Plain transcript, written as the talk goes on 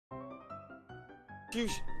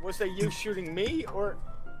Was that you shooting me or?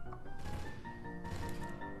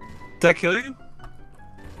 Did I kill you?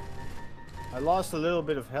 I lost a little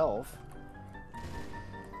bit of health.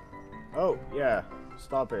 Oh yeah,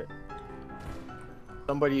 stop it.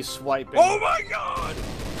 Somebody's swiping. Oh my god!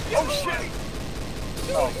 Oh shit!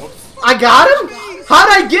 Oh, whoops. I got him? How'd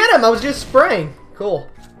I get him? I was just spraying. Cool.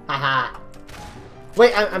 Haha.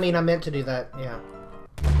 Wait, I mean, I meant to do that. Yeah.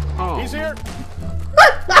 Oh. He's here.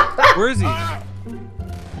 Where is he? Ah!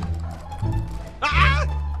 Ah!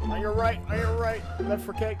 On your right. On your right. Left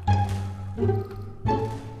for cake.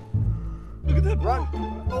 Look at that Run! bro.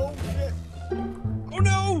 Oh shit! Oh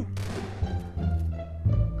no!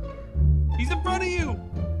 He's in front of you!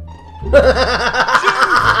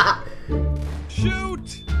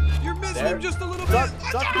 Shoot! Shoot! You're missing him just a little bit!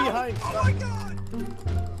 Duck behind! Oh my god!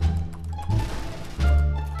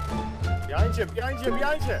 Behind you! Behind you!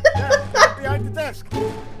 Behind you! There, behind the desk!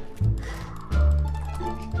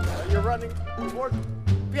 You're running toward...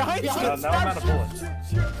 Behind you! Now I'm out of bullets.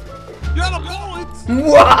 Shoot! You're out of bullets!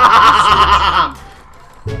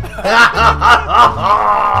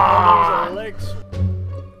 Legs.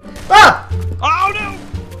 Ah! Oh no!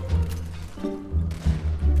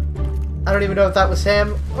 I don't even know if that was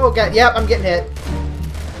him. Oh god, yep, I'm getting hit.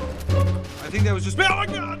 I think that was just me. Oh my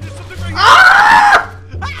god, there's something right here! Ah!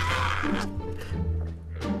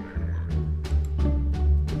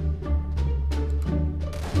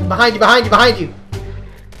 Behind you, behind you, behind you!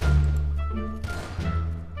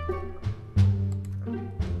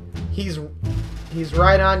 He's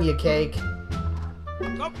right on you, Cake.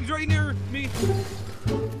 Oh, he's right near me.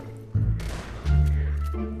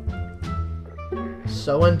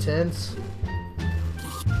 So intense.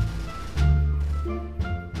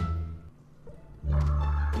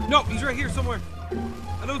 No, he's right here somewhere.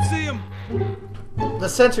 I don't see him. The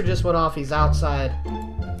sensor just went off. He's outside.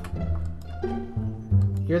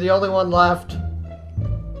 You're the only one left.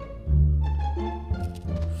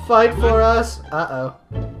 Fight for us. Uh-oh.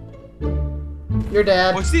 You're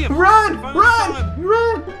dead. Oh, I see him. Run! Finally Run! saw him.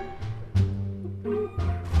 Run!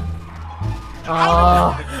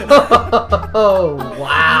 Oh, You know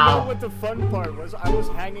wow. what the fun part was? I was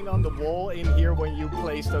hanging on the wall in here when you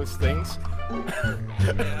placed those things.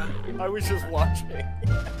 I was just watching.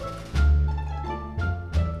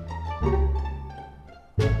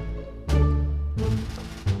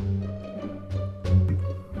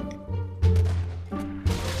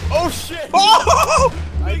 Oh shit! Oh!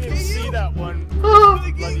 I didn't see that one.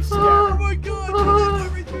 Bloody Bloody oh scatter. my god! You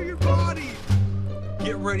went right through your body.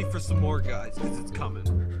 Get ready for some more, guys, because it's coming.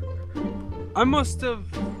 I must have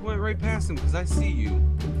went right past him because I see you.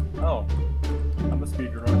 Oh, I'm a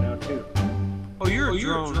speedrunner now too. Oh, you're a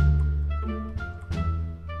drone.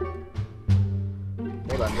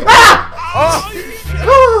 Hold on. Oh!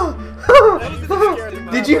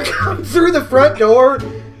 Did you come through the front door?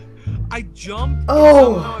 I jumped.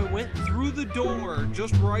 Oh. Somehow I went through the door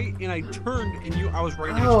just right, and I turned, and I was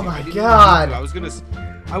right next to you. Oh my I didn't god! even think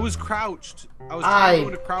to. I was crouched. I was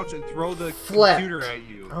trying to crouch and throw the computer at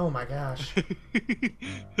you. Oh my gosh!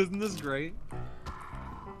 Isn't this great?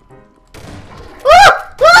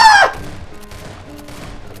 Ah!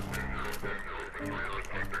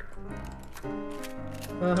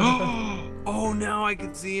 Ah! Oh, now I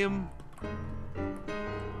can see him.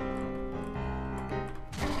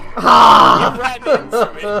 Ah! You ran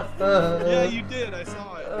into me. Yeah, you did. I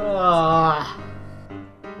saw it. Ah!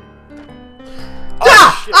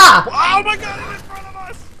 Oh, shit. Ah! Oh my god, he's in front of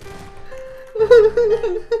us!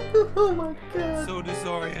 Oh my god. So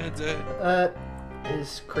disoriented. That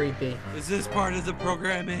is creepy. Is this part of the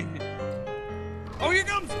programming? Oh, here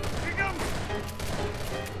comes! Here comes!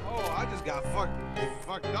 Oh, I just got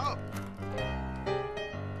fucked up.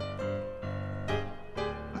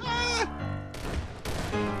 Ah!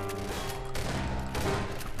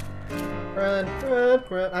 Run, run,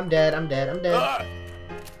 run. I'm dead, I'm dead, I'm dead. Ah!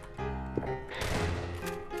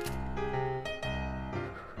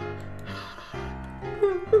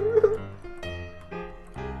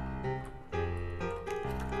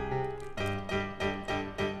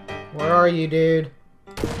 Where are you, dude?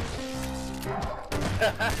 He's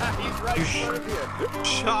right in front of you.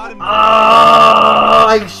 Shot him. Ah!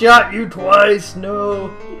 I shot you twice. No.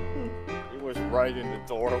 He was right in the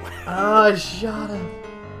doorway. Ah, I shot him.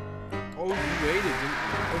 Oh, you waited, didn't you?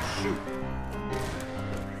 Oh, shoot.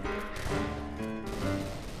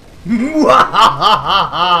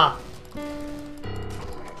 Mwahahaha!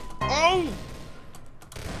 Oh!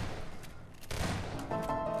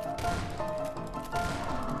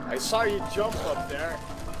 I saw you jump up there.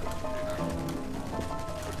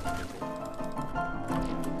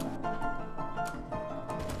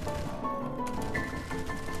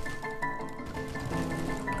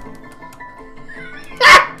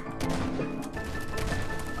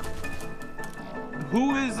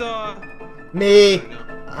 Who is Me.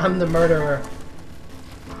 I'm the murderer.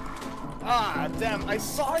 Ah, damn! I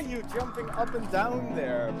saw you jumping up and down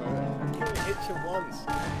there, but I only hit you once.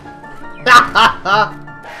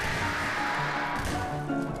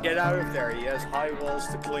 Get out of there. He has high walls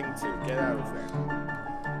to cling to. Get out of there.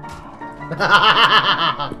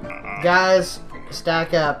 Guys,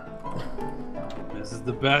 stack up. This is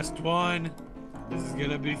the best one. This is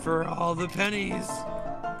gonna be for all the pennies.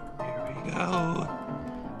 Here we go.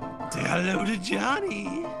 Say hello to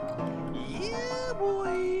Johnny. Yeah,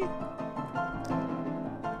 boy.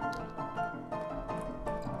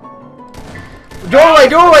 Doorway,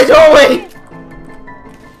 doorway, doorway!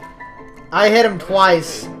 I hit him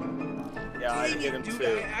twice. Yeah, I hit him Dude, too.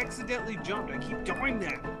 I accidentally jumped. I keep doing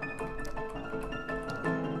that.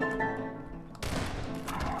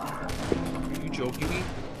 Are you joking me?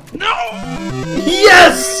 No!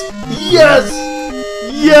 Yes! Yes!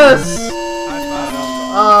 Yes! High five.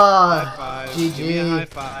 Ah, High five. GG. Give me a high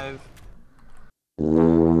five.